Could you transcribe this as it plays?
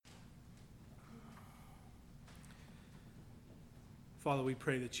Father, we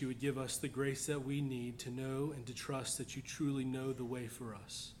pray that you would give us the grace that we need to know and to trust that you truly know the way for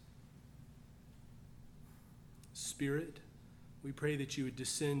us. Spirit, we pray that you would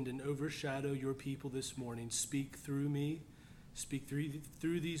descend and overshadow your people this morning. Speak through me, speak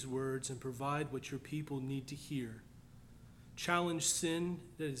through these words, and provide what your people need to hear. Challenge sin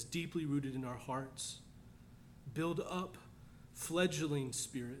that is deeply rooted in our hearts. Build up fledgling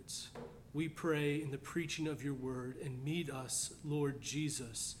spirits, we pray, in the preaching of your word, and meet us, Lord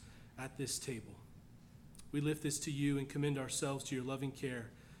Jesus, at this table. We lift this to you and commend ourselves to your loving care.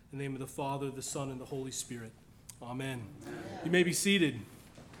 In the name of the Father, the Son, and the Holy Spirit. Amen. You may be seated.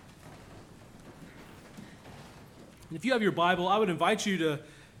 And if you have your Bible, I would invite you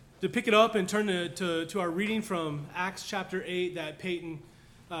to pick it up and turn to our reading from Acts chapter 8 that Peyton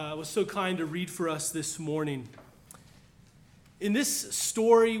was so kind to read for us this morning. In this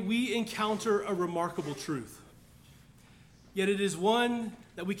story, we encounter a remarkable truth. Yet it is one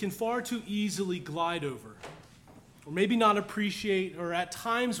that we can far too easily glide over, or maybe not appreciate, or at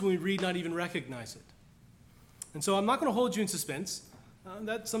times when we read, not even recognize it. And so I'm not going to hold you in suspense.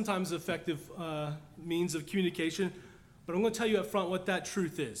 That's sometimes an effective means of communication, but I'm going to tell you up front what that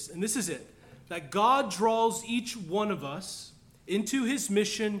truth is. And this is it, that God draws each one of us into his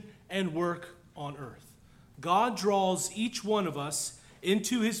mission and work on earth. God draws each one of us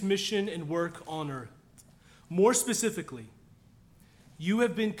into his mission and work on earth. More specifically, you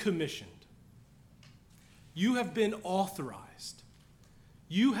have been commissioned. You have been authorized.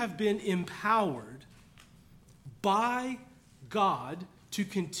 You have been empowered by God to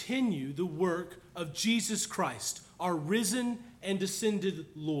continue the work of Jesus Christ, our risen and ascended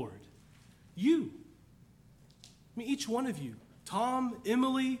Lord. You. I mean, each one of you. Tom,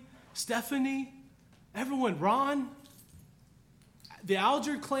 Emily, Stephanie, everyone, Ron, the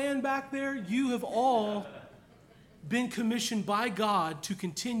Alger clan back there, you have all been commissioned by God to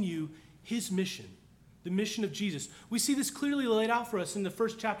continue his mission, the mission of Jesus. We see this clearly laid out for us in the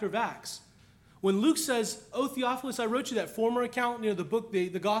first chapter of Acts. When Luke says, "Oh, Theophilus, I wrote you that former account, the book, the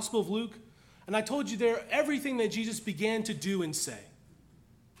Gospel of Luke, and I told you there everything that Jesus began to do and say."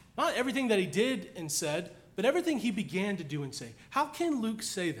 Not everything that he did and said, but everything he began to do and say. How can Luke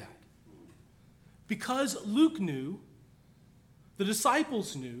say that? Because Luke knew, the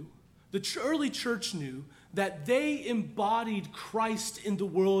disciples knew, the early church knew that they embodied Christ in the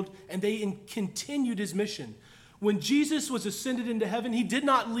world and they continued his mission. When Jesus was ascended into heaven, he did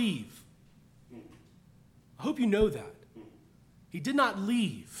not leave. I hope you know that. He did not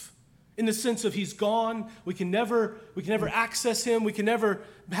leave in the sense of he's gone. We can never access him. We can never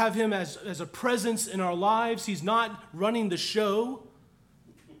have him as a presence in our lives. He's not running the show.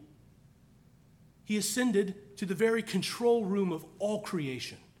 He ascended to the very control room of all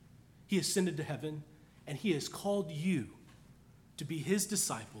creation. He ascended to heaven, and he has called you to be his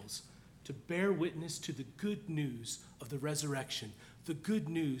disciples, to bear witness to the good news of the resurrection, the good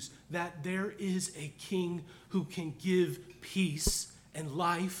news that there is a king who can give peace and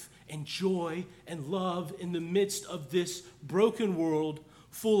life and joy and love in the midst of this broken world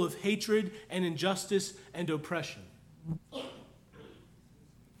full of hatred and injustice and oppression.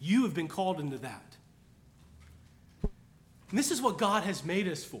 You have been called into that. And this is what God has made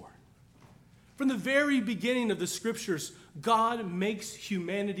us for. From the very beginning of the scriptures, God makes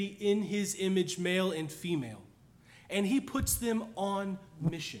humanity in his image, male and female. And he puts them on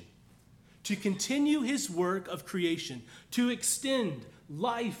mission to continue his work of creation, to extend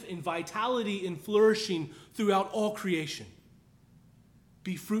life and vitality and flourishing throughout all creation.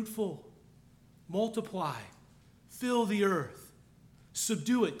 Be fruitful, multiply, fill the earth,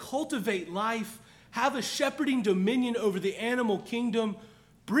 subdue it, cultivate life, have a shepherding dominion over the animal kingdom,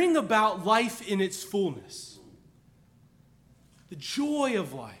 bring about life in its fullness. The joy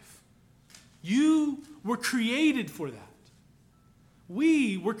of life. You were created for that.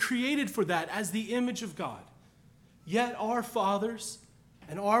 We were created for that as the image of God. Yet our fathers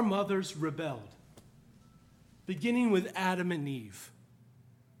and our mothers rebelled, beginning with Adam and Eve.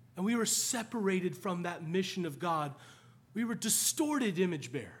 And we were separated from that mission of God. We were distorted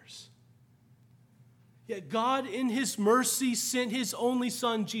image bearers. Yet God, in his mercy, sent his only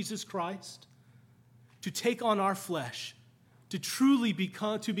Son, Jesus Christ, to take on our flesh, to truly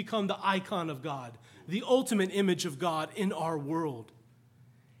become the icon of God, the ultimate image of God in our world.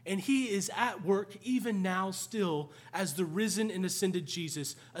 And he is at work even now still as the risen and ascended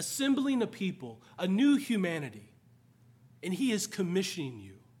Jesus, assembling a people, a new humanity. And he is commissioning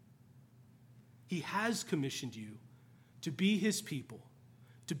you. He has commissioned you to be his people,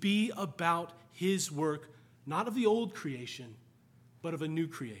 to be about his work, not of the old creation, but of a new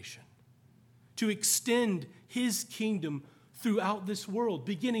creation. To extend his kingdom throughout this world,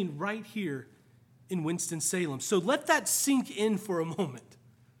 beginning right here in Winston-Salem. So let that sink in for a moment.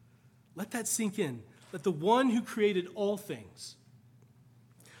 Let that sink in. That the one who created all things,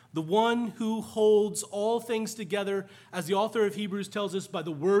 the one who holds all things together, as the author of Hebrews tells us, by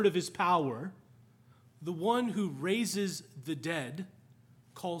the word of his power, the one who raises the dead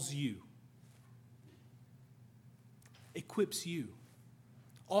calls you, equips you,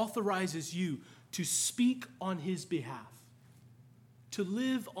 authorizes you to speak on his behalf, to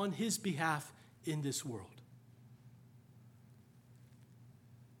live on his behalf in this world.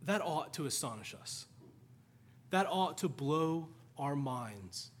 That ought to astonish us. That ought to blow our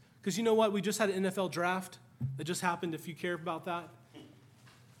minds. Because you know what? We just had an NFL draft that just happened, if you care about that.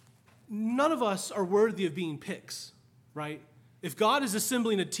 None of us are worthy of being picks, right? If God is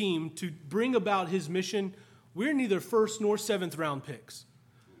assembling a team to bring about his mission, we're neither first nor seventh round picks.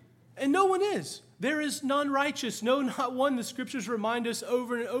 And no one is. There is none righteous, no, not one. The scriptures remind us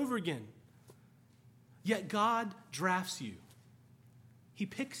over and over again. Yet God drafts you. He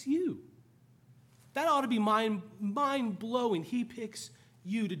picks you. That ought to be mind-blowing. He picks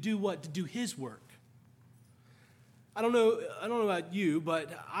you to do what? To do his work. I don't know about you, but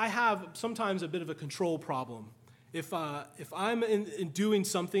I have sometimes a bit of a control problem. If I'm in doing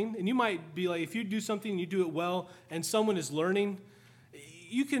something, and you might be like, if you do something and you do it well, and someone is learning,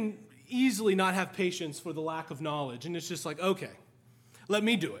 you can easily not have patience for the lack of knowledge. And it's just like, okay, let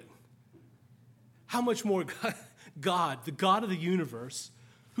me do it. How much more God, the God of the universe,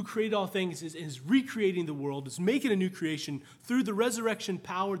 who created all things, is recreating the world, is making a new creation through the resurrection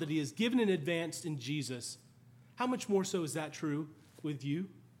power that he has given in advance in Jesus. How much more so is that true with you?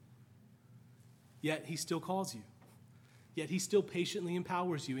 Yet he still calls you. Yet he still patiently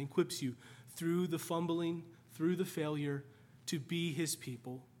empowers you, equips you through the fumbling, through the failure, to be his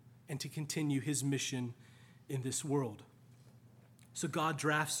people and to continue his mission in this world. So God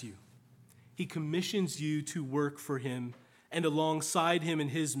drafts you. He commissions you to work for him and alongside him in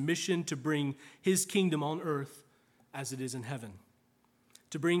his mission to bring his kingdom on earth as it is in heaven,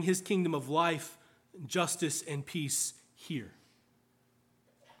 to bring his kingdom of life, justice, and peace here.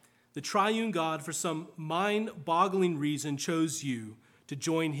 The triune God, for some mind-boggling reason, chose you to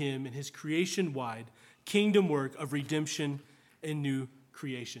join him in his creation-wide kingdom work of redemption and new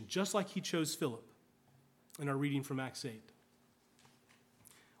creation, just like he chose Philip in our reading from Acts 8.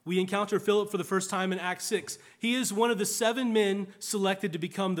 We encounter Philip for the first time in Acts 6. He is one of the 7 men selected to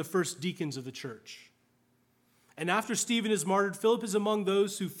become the first deacons of the church. And after Stephen is martyred, Philip is among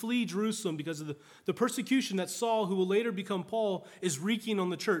those who flee Jerusalem because of the persecution that Saul, who will later become Paul, is wreaking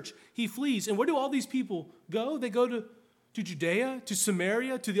on the church. He flees. And where do all these people go? They go to Judea, to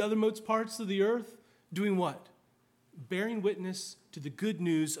Samaria, to the othermost parts of the earth. Doing what? Bearing witness to the good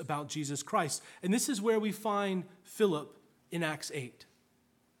news about Jesus Christ. And this is where we find Philip in Acts 8.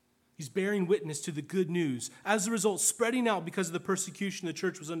 He's bearing witness to the good news. As a result, spreading out because of the persecution the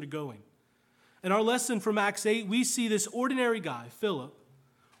church was undergoing. In our lesson from Acts 8, we see this ordinary guy, Philip,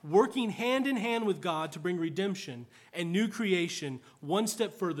 working hand in hand with God to bring redemption and new creation one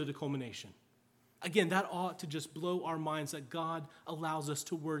step further to culmination. Again, that ought to just blow our minds that God allows us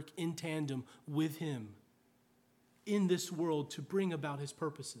to work in tandem with him in this world to bring about his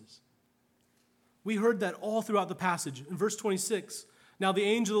purposes. We heard that all throughout the passage. In verse 26, now the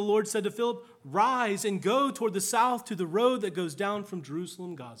angel of the Lord said to Philip, rise and go toward the south to the road that goes down from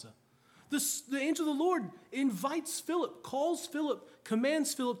Jerusalem, Gaza. The angel of the Lord invites Philip, calls Philip,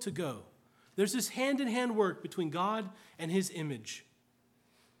 commands Philip to go. There's this hand-in-hand work between God and his image.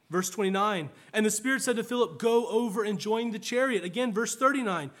 Verse 29, and the Spirit said to Philip, go over and join the chariot. Again, verse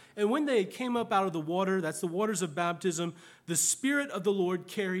 39, and when they came up out of the water, that's the waters of baptism, the Spirit of the Lord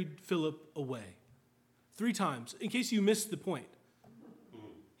carried Philip away. 3 times, in case you missed the point.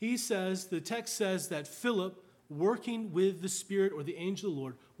 The text says that Philip, working with the Spirit or the angel of the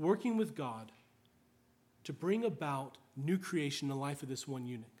Lord, working with God to bring about new creation in the life of this one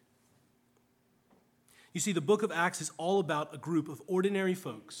eunuch. You see, the book of Acts is all about a group of ordinary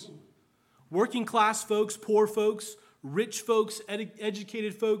folks, working class folks, poor folks, rich folks,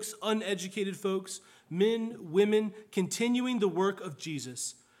 educated folks, uneducated folks, men, women, continuing the work of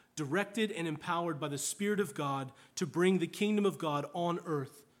Jesus, directed and empowered by the Spirit of God to bring the kingdom of God on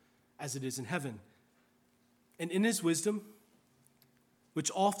earth as it is in heaven. And in his wisdom,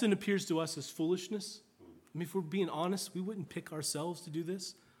 which often appears to us as foolishness, I mean, if we're being honest, we wouldn't pick ourselves to do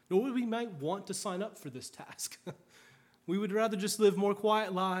this, nor would we might want to sign up for this task. We would rather just live more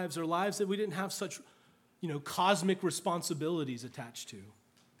quiet lives or lives that we didn't have such, cosmic responsibilities attached to.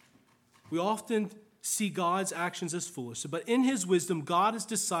 We often see God's actions as foolish, but in his wisdom, God has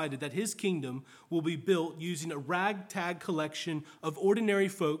decided that his kingdom will be built using a ragtag collection of ordinary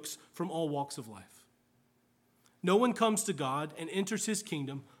folks from all walks of life. No one comes to God and enters his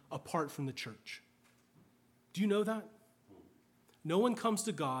kingdom apart from the church. Do you know that? No one comes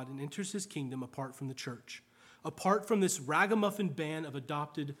to God and enters his kingdom apart from the church, apart from this ragamuffin band of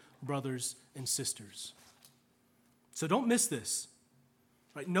adopted brothers and sisters. So don't miss this.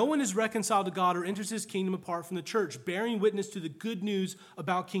 Right? No one is reconciled to God or enters his kingdom apart from the church, bearing witness to the good news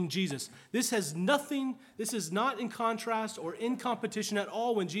about King Jesus. This is not in contrast or in competition at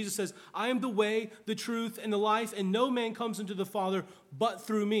all when Jesus says, I am the way, the truth, and the life, and no man comes into the Father but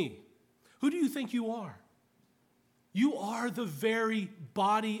through me. Who do you think you are? You are the very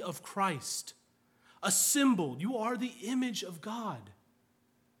body of Christ, a symbol. You are the image of God.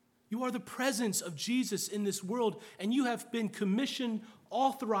 You are the presence of Jesus in this world, and you have been commissioned,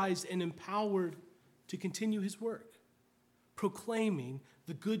 authorized, and empowered to continue his work, proclaiming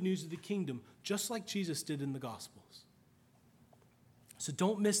the good news of the kingdom, just like Jesus did in the Gospels. So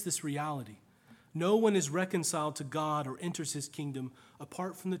don't miss this reality. No one is reconciled to God or enters his kingdom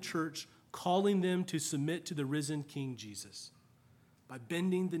apart from the church, calling them to submit to the risen King Jesus by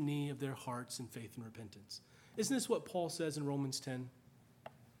bending the knee of their hearts in faith and repentance. Isn't this what Paul says in Romans 10?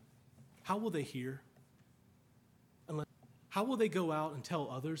 How will they hear? How will they go out and tell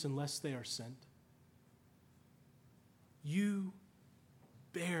others unless they are sent? You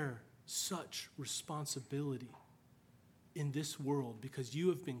bear such responsibility in this world because you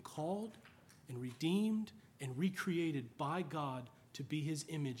have been called and redeemed and recreated by God to be his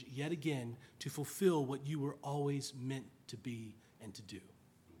image yet again, to fulfill what you were always meant to be and to do.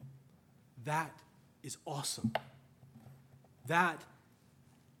 That is awesome. That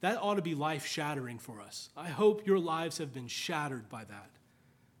ought to be life-shattering for us. I hope your lives have been shattered by that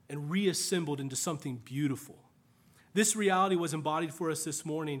and reassembled into something beautiful. This reality was embodied for us this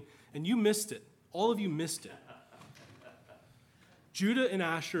morning, and you missed it. All of you missed it. Judah and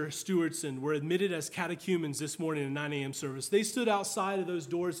Asher Stewardson were admitted as catechumens this morning in 9 a.m. service. They stood outside of those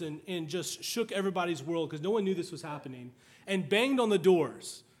doors and just shook everybody's world because no one knew this was happening, and banged on the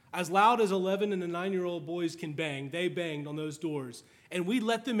doors. As loud as 11 and the 9-year-old boys can bang, they banged on those doors. And we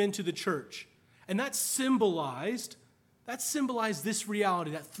let them into the church. And that symbolized this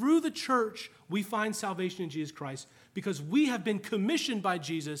reality, that through the church we find salvation in Jesus Christ because we have been commissioned by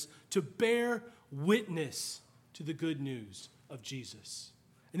Jesus to bear witness to the good news of Jesus.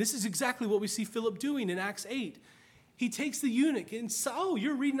 And this is exactly what we see Philip doing in Acts 8. He takes the eunuch and says, oh,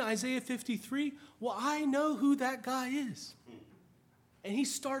 you're reading Isaiah 53? Well, I know who that guy is. And he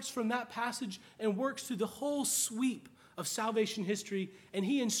starts from that passage and works through the whole sweep of salvation history, and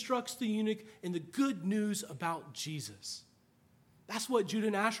he instructs the eunuch in the good news about Jesus. That's what Judah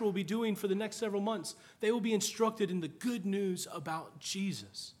and Asher will be doing for the next several months. They will be instructed in the good news about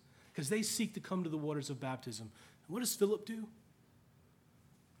Jesus because they seek to come to the waters of baptism. And what does Philip do?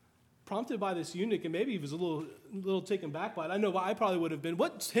 Prompted by this eunuch, and maybe he was a little taken back by it. I know I probably would have been.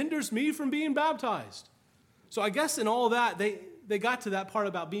 What hinders me from being baptized? So I guess in all that, they got to that part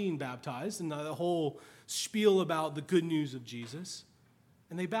about being baptized and the whole spiel about the good news of Jesus,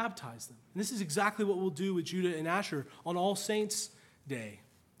 and they baptized them. And this is exactly what we'll do with Judah and Asher on All Saints' Day,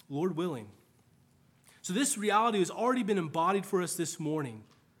 Lord willing. So this reality has already been embodied for us this morning.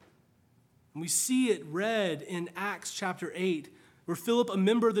 And we see it read in Acts chapter 8, where Philip, a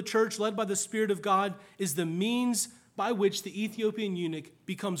member of the church led by the Spirit of God, is the means by which the Ethiopian eunuch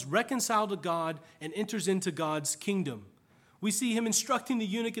becomes reconciled to God and enters into God's kingdom. We see him instructing the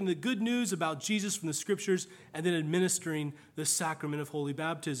eunuch in the good news about Jesus from the scriptures and then administering the sacrament of holy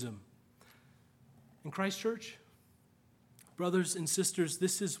baptism. In Christ Church, brothers and sisters,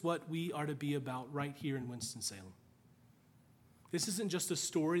 this is what we are to be about right here in Winston-Salem. This isn't just a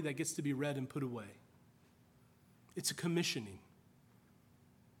story that gets to be read and put away. It's a commissioning.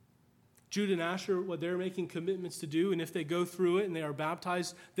 Judah and Asher, what they're making commitments to do, and if they go through it and they are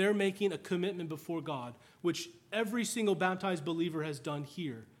baptized, they're making a commitment before God, which every single baptized believer has done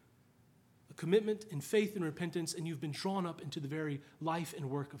here. A commitment in faith and repentance, and you've been drawn up into the very life and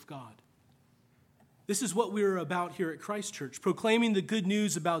work of God. This is what we're about here at Christ Church, proclaiming the good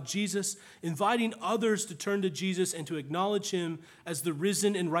news about Jesus, inviting others to turn to Jesus and to acknowledge him as the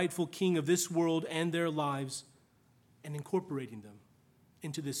risen and rightful King of this world and their lives, and incorporating them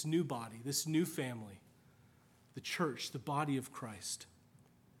into this new body, this new family, the church, the body of Christ.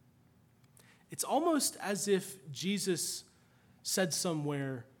 It's almost as if Jesus said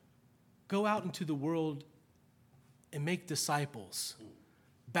somewhere, go out into the world and make disciples,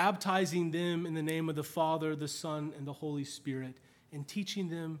 baptizing them in the name of the Father, the Son, and the Holy Spirit, and teaching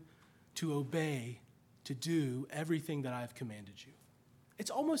them to obey to do everything that I have commanded you. It's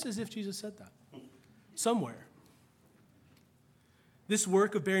almost as if Jesus said that somewhere. This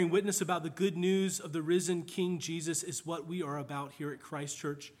work of bearing witness about the good news of the risen King Jesus is what we are about here at Christ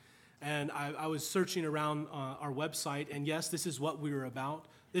Church. And I was searching around our website, and yes, this is what we are about.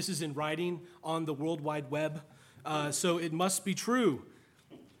 This is in writing on the World Wide Web, so it must be true.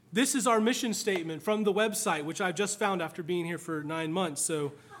 This is our mission statement from the website, which I've just found after being here for 9 months.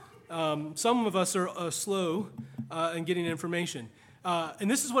 So some of us are slow in getting information. And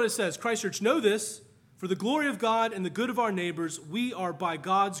this is what it says. Christ Church, know this, for the glory of God and the good of our neighbors, we are by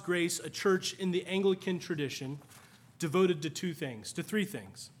God's grace a church in the Anglican tradition devoted to three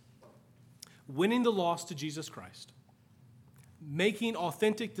things. Winning the lost to Jesus Christ, making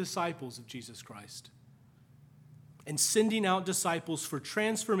authentic disciples of Jesus Christ, and sending out disciples for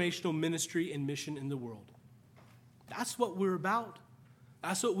transformational ministry and mission in the world. That's what we're about.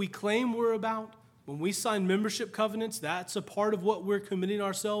 That's what we claim we're about. When we sign membership covenants, that's a part of what we're committing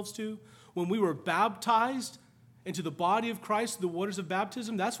ourselves to. When we were baptized into the body of Christ, the waters of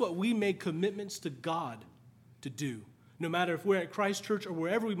baptism, that's what we make commitments to God to do. No matter if we're at Christ Church or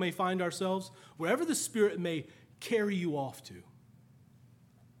wherever we may find ourselves, wherever the Spirit may carry you off to.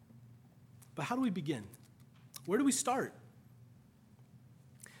 But how do we begin? Where do we start?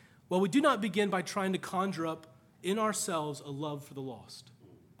 Well, we do not begin by trying to conjure up in ourselves a love for the lost.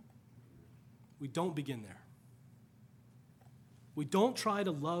 We don't begin there. We don't try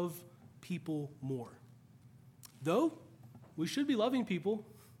to love people more. Though we should be loving people,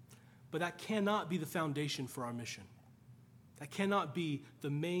 but that cannot be the foundation for our mission. That cannot be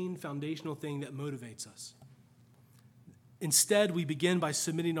the main foundational thing that motivates us. Instead, we begin by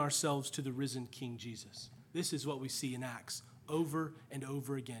submitting ourselves to the risen King Jesus. This is what we see in Acts over and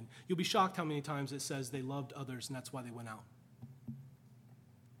over again. You'll be shocked how many times it says they loved others and that's why they went out.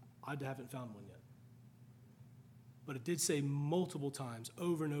 I haven't found one yet. But it did say multiple times,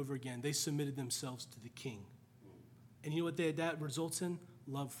 over and over again, they submitted themselves to the King. And you know what that results in?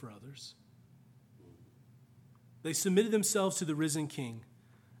 Love for others. They submitted themselves to the risen King.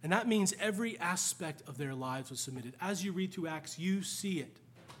 And that means every aspect of their lives was submitted. As you read through Acts, you see it.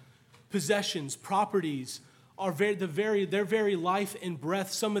 Possessions, properties, their very life and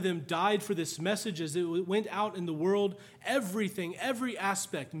breath. Some of them died for this message as it went out in the world. Everything, every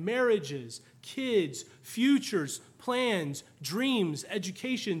aspect, marriages, kids, futures, plans, dreams,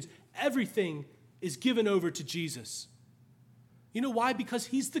 educations, everything is given over to Jesus. You know why? Because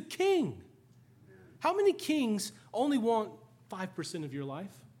he's the King. How many kings only want 5% of your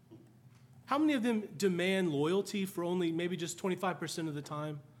life? How many of them demand loyalty for only maybe just 25% of the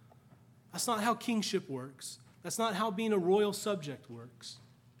time? That's not how kingship works. That's not how being a royal subject works.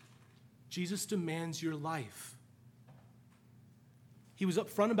 Jesus demands your life. He was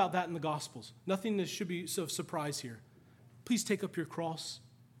upfront about that in the Gospels. Nothing that should be so surprise here. Please take up your cross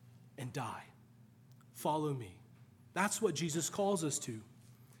and die. Follow me. That's what Jesus calls us to.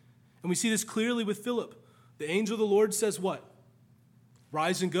 And we see this clearly with Philip. The angel of the Lord says what?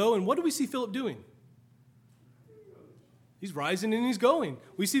 Rise and go. And what do we see Philip doing? He's rising and he's going.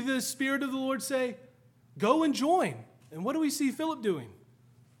 We see the Spirit of the Lord say, go and join. And what do we see Philip doing?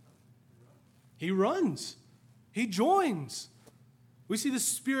 He runs. He joins. We see the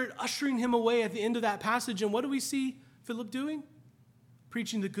Spirit ushering him away at the end of that passage. And what do we see Philip doing?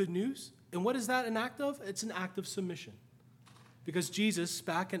 Preaching the good news. And what is that an act of? It's an act of submission. Because Jesus,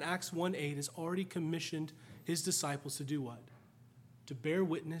 back in Acts 1:8, has already commissioned his disciples to do what? To bear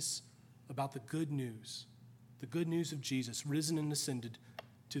witness about the good news of Jesus, risen and ascended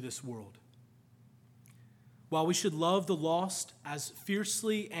to this world. While we should love the lost as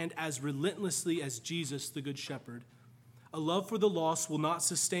fiercely and as relentlessly as Jesus, the Good Shepherd, a love for the lost will not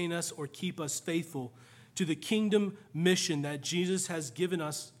sustain us or keep us faithful to the kingdom mission that Jesus has given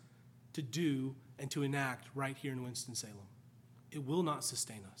us to do and to enact right here in Winston-Salem. It will not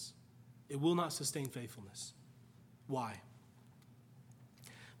sustain us. It will not sustain faithfulness. Why?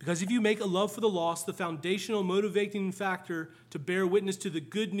 Because if you make a love for the lost the foundational motivating factor to bear witness to the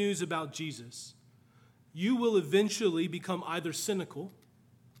good news about Jesus, you will eventually become either cynical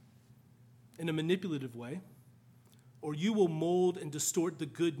in a manipulative way, or you will mold and distort the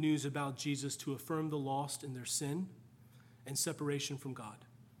good news about Jesus to affirm the lost in their sin and separation from God.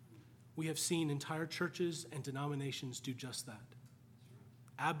 We have seen entire churches and denominations do just that.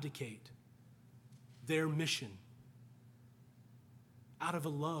 Abdicate their mission out of a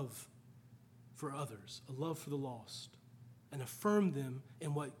love for others, a love for the lost, and affirm them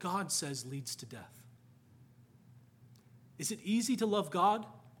in what God says leads to death. Is it easy to love God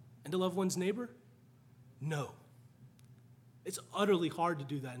and to love one's neighbor? No. It's utterly hard to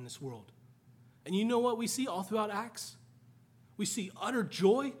do that in this world. And you know what we see all throughout Acts? We see utter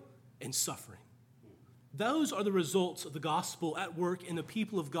joy and suffering. Those are the results of the gospel at work in the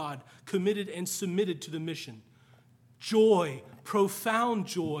people of God, committed and submitted to the mission. Joy, profound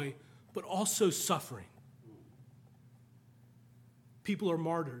joy, but also suffering. People are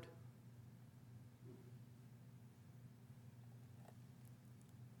martyred.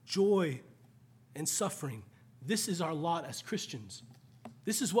 Joy and suffering. This is our lot as Christians.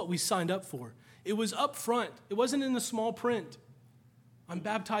 This is what we signed up for. It was up front. It wasn't in the small print. I'm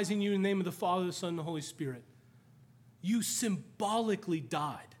baptizing you in the name of the Father, the Son, and the Holy Spirit. You symbolically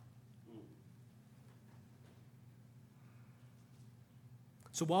died.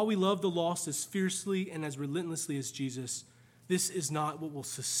 So while we love the lost as fiercely and as relentlessly as Jesus, this is not what will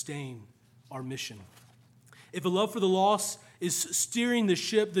sustain our mission. If a love for the lost is steering the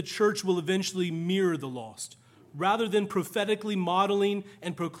ship, the church will eventually mirror the lost, rather than prophetically modeling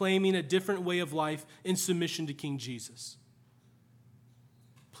and proclaiming a different way of life in submission to King Jesus.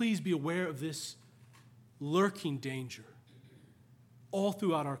 Please be aware of this lurking danger all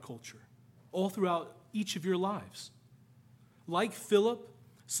throughout our culture, all throughout each of your lives. Like Philip,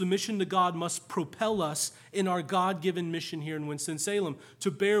 submission to God must propel us in our God-given mission here in Winston-Salem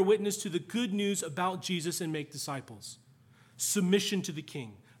to bear witness to the good news about Jesus and make disciples. Submission to the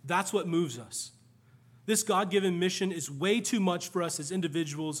King. That's what moves us. This God-given mission is way too much for us as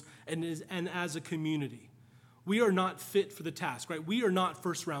individuals and as a community. We are not fit for the task, right? We are not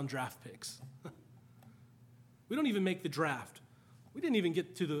first-round draft picks. We don't even make the draft. We didn't even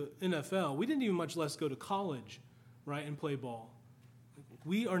get to the NFL. We didn't even much less go to college, right, and play ball.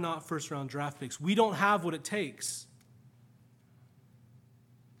 We are not first-round draft picks. We don't have what it takes.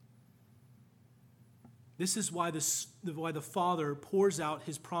 This is why the Father pours out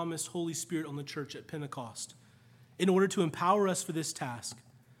his promised Holy Spirit on the church at Pentecost in order to empower us for this task.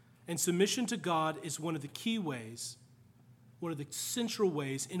 And submission to God is one of the key ways, one of the central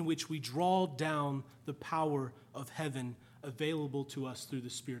ways in which we draw down the power of heaven available to us through the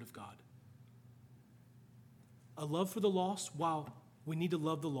Spirit of God. A love for the lost, while we need to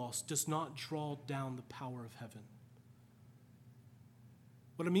love the lost, does not draw down the power of heaven.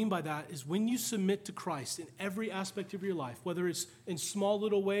 What I mean by that is when you submit to Christ in every aspect of your life, whether it's in small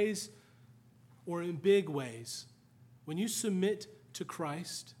little ways or in big ways, when you submit to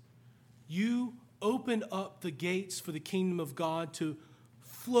Christ, you open up the gates for the kingdom of God to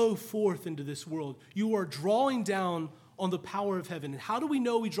flow forth into this world. You are drawing down on the power of heaven. And how do we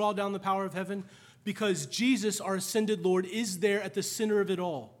know we draw down the power of heaven? Because Jesus, our ascended Lord, is there at the center of it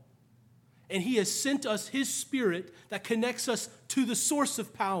all. And he has sent us his Spirit that connects us to the source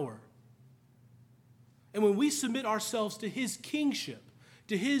of power. And when we submit ourselves to his kingship,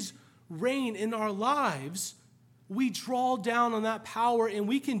 to his reign in our lives, we draw down on that power and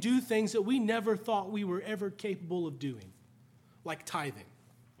we can do things that we never thought we were ever capable of doing, like tithing.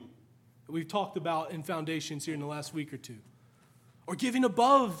 We've talked about in Foundations here in the last week or two. Or giving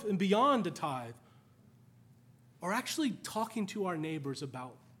above and beyond a tithe. Or actually talking to our neighbors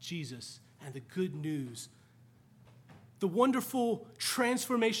about Jesus and the good news. The wonderful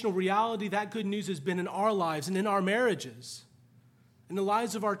transformational reality that good news has been in our lives and in our marriages, in the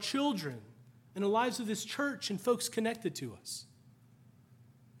lives of our children, in the lives of this church and folks connected to us.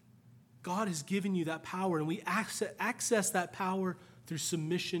 God has given you that power, and we access that power through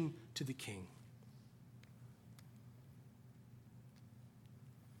submission to the King.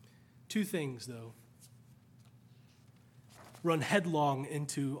 Two things, though, run headlong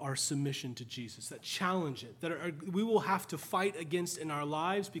into our submission to Jesus, that challenge it, that we will have to fight against in our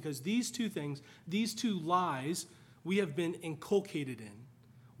lives, because these two things, these two lies, we have been inculcated in,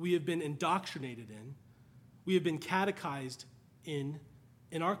 we have been indoctrinated in, we have been catechized in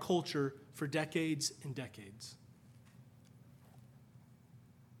our culture for decades and decades.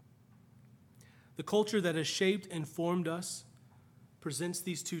 The culture that has shaped and formed us presents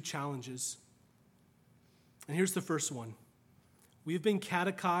these two challenges. And here's the first one. We have been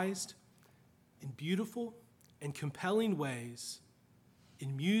catechized in beautiful and compelling ways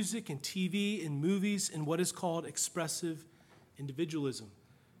in music and TV and movies in what is called expressive individualism.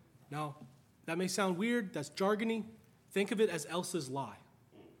 Now, that may sound weird, that's jargony. Think of it as Elsa's lie.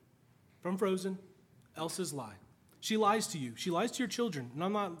 From Frozen, Elsa's lie. She lies to you. She lies to your children. And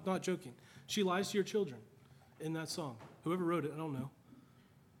I'm not joking. She lies to your children in that song. Whoever wrote it, I don't know.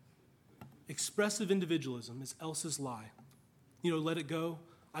 Expressive individualism is Elsa's lie. Let it go.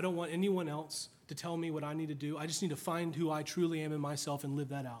 I don't want anyone else to tell me what I need to do. I just need to find who I truly am in myself and live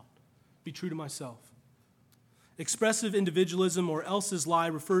that out. Be true to myself. Expressive individualism, or else's lie,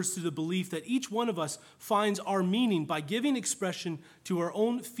 refers to the belief that each one of us finds our meaning by giving expression to our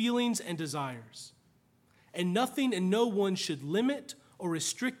own feelings and desires. And nothing and no one should limit or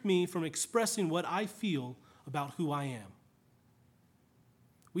restrict me from expressing what I feel about who I am.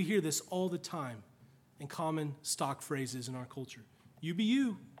 We hear this all the time in common stock phrases in our culture. You be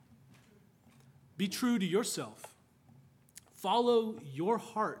you. Be true to yourself. Follow your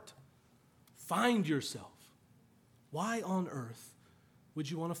heart. Find yourself. Why on earth would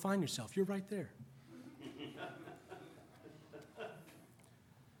you want to find yourself? You're right there.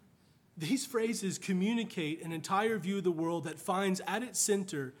 These phrases communicate an entire view of the world that finds at its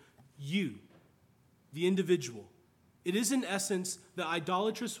center you, the individual. It is, in essence, the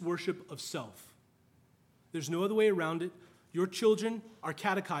idolatrous worship of self. There's no other way around it. Your children are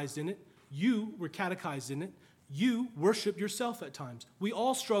catechized in it. You were catechized in it. You worship yourself at times. We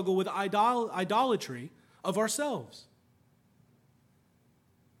all struggle with idolatry of ourselves.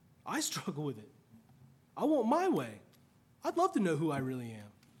 I struggle with it. I want my way. I'd love to know who I really am.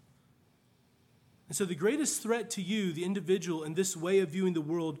 And so the greatest threat to you, the individual, in this way of viewing the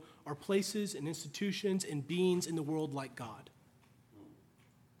world are places and institutions and beings in the world like God,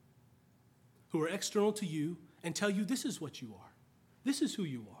 who are external to you and tell you this is what you are. This is who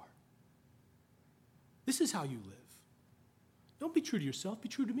you are. This is how you live. Don't be true to yourself. Be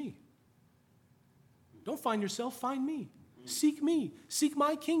true to me. Don't find yourself. Find me. Seek me. Seek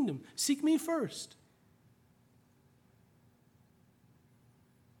my kingdom. Seek me first.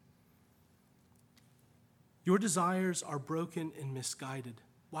 Your desires are broken and misguided.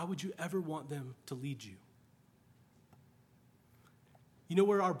 Why would you ever want them to lead you? You know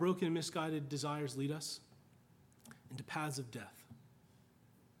where our broken and misguided desires lead us? Into paths of death.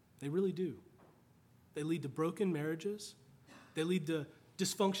 They really do. They lead to broken marriages. They lead to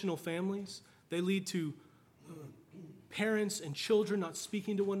dysfunctional families. They lead to parents and children not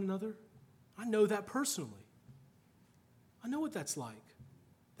speaking to one another. I know that personally. I know what that's like.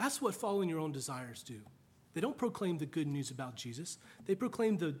 That's what following your own desires do. They don't proclaim the good news about Jesus. They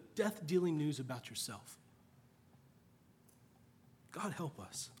proclaim the death-dealing news about yourself. God help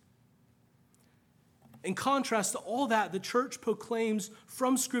us. In contrast to all that, the church proclaims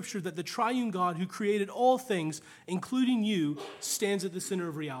from Scripture that the triune God who created all things, including you, stands at the center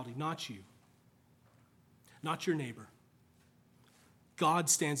of reality, not you, not your neighbor. God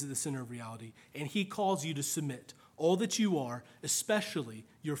stands at the center of reality, and he calls you to submit all that you are, especially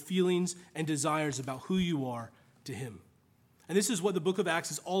your feelings and desires about who you are, to him. And this is what the book of Acts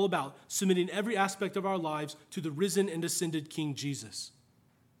is all about, submitting every aspect of our lives to the risen and ascended King Jesus.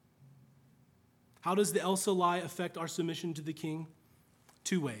 How does the Elsa lie affect our submission to the King?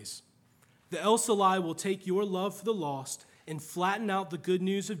 2 ways. The Elsa lie will take your love for the lost and flatten out the good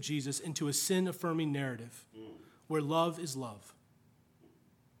news of Jesus into a sin-affirming narrative where love is love.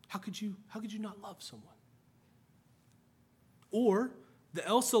 How could you not love someone? Or the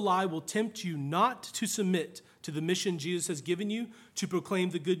Elsa lie will tempt you not to submit to the mission Jesus has given you to proclaim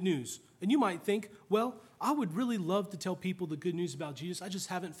the good news. And you might think, well, I would really love to tell people the good news about Jesus. I just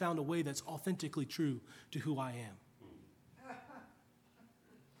haven't found a way that's authentically true to who I am.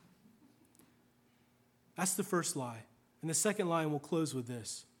 That's the first lie. And the second lie, and we'll close with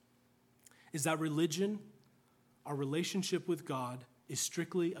this, is that religion, our relationship with God, is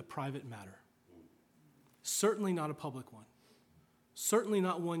strictly a private matter. Certainly not a public one. Certainly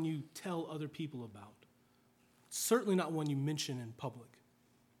not one you tell other people about. Certainly not one you mention in public.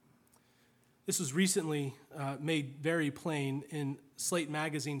 This was recently made very plain in Slate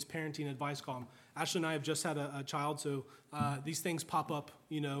Magazine's parenting advice column. Ashley and I have just had a child, so these things pop up,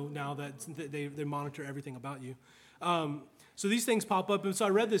 now that they monitor everything about you. So these things pop up, and so I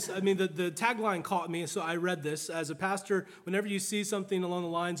read this. I mean, the tagline caught me, so I read this. As a pastor, whenever you see something along the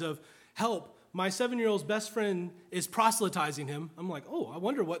lines of, help, my 7-year-old's best friend is proselytizing him, I'm like, oh, I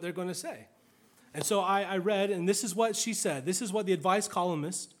wonder what they're going to say. And so I read, and this is what she said. This is what the advice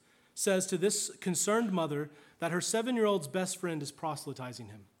columnist says to this concerned mother, that her 7-year-old's best friend is proselytizing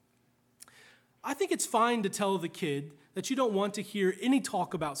him. I think it's fine to tell the kid that you don't want to hear any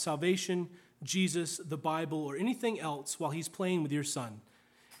talk about salvation, Jesus, the Bible, or anything else while he's playing with your son.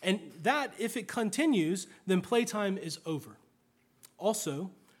 And that, if it continues, then playtime is over.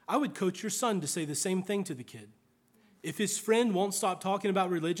 Also, I would coach your son to say the same thing to the kid. If his friend won't stop talking about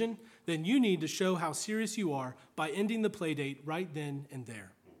religion, then you need to show how serious you are by ending the play date right then and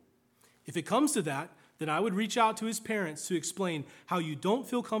there. If it comes to that, then I would reach out to his parents to explain how you don't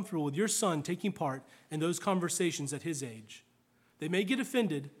feel comfortable with your son taking part in those conversations at his age. They may get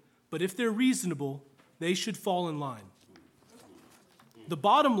offended, but if they're reasonable, they should fall in line. The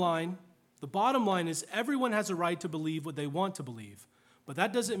bottom line The bottom line is everyone has a right to believe what they want to believe, but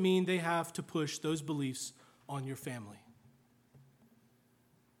that doesn't mean they have to push those beliefs on your family.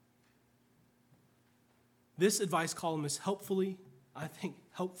 This advice columnist helpfully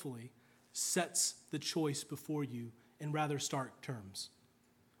sets the choice before you in rather stark terms.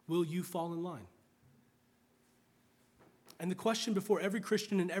 Will you fall in line? And the question before every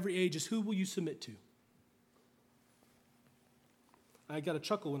Christian in every age is, who will you submit to? I got a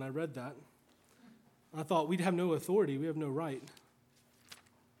chuckle when I read that. I thought, we'd have no authority, we have no right.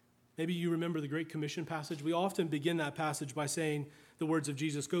 Maybe you remember the Great Commission passage. We often begin that passage by saying the words of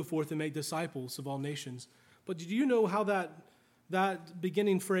Jesus, go forth and make disciples of all nations. But did you know how that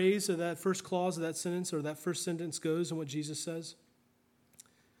beginning phrase or that first clause of that sentence or that first sentence goes and what Jesus says?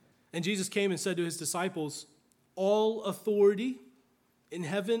 And Jesus came and said to his disciples, all authority in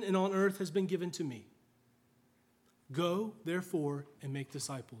heaven and on earth has been given to me. Go, therefore, and make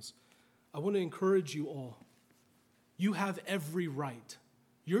disciples. I want to encourage you all. You have every right.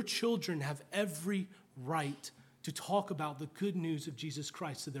 Your children have every right to talk about the good news of Jesus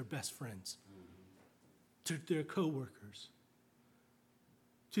Christ to their best friends, to their coworkers,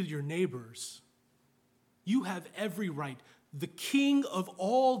 to your neighbors. You have every right. The King of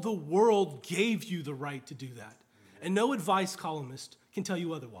all the world gave you the right to do that. And no advice columnist can tell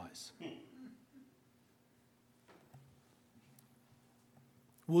you otherwise.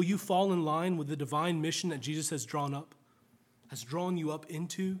 Will you fall in line with the divine mission that Jesus has drawn you up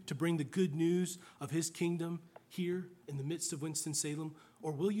into to bring the good news of his kingdom here in the midst of Winston-Salem?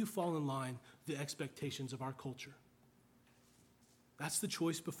 Or will you fall in line with the expectations of our culture? That's the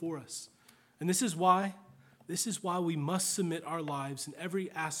choice before us. And this is why we must submit our lives in every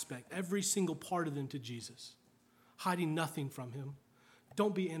aspect, every single part of them to Jesus, hiding nothing from him.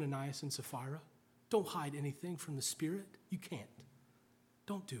 Don't be Ananias and Sapphira. Don't hide anything from the Spirit. You can't.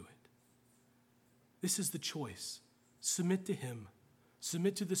 Don't do it. This is the choice. Submit to him.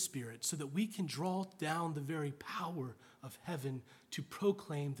 Submit to the Spirit so that we can draw down the very power of heaven to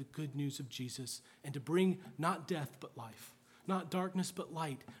proclaim the good news of Jesus and to bring not death but life, not darkness but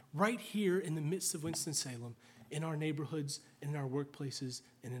light, right here in the midst of Winston-Salem, in our neighborhoods, in our workplaces,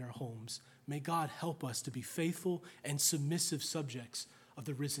 and in our homes. May God help us to be faithful and submissive subjects of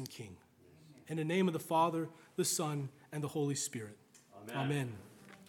the risen King. In the name of the Father, the Son, and the Holy Spirit. Amen. Amen.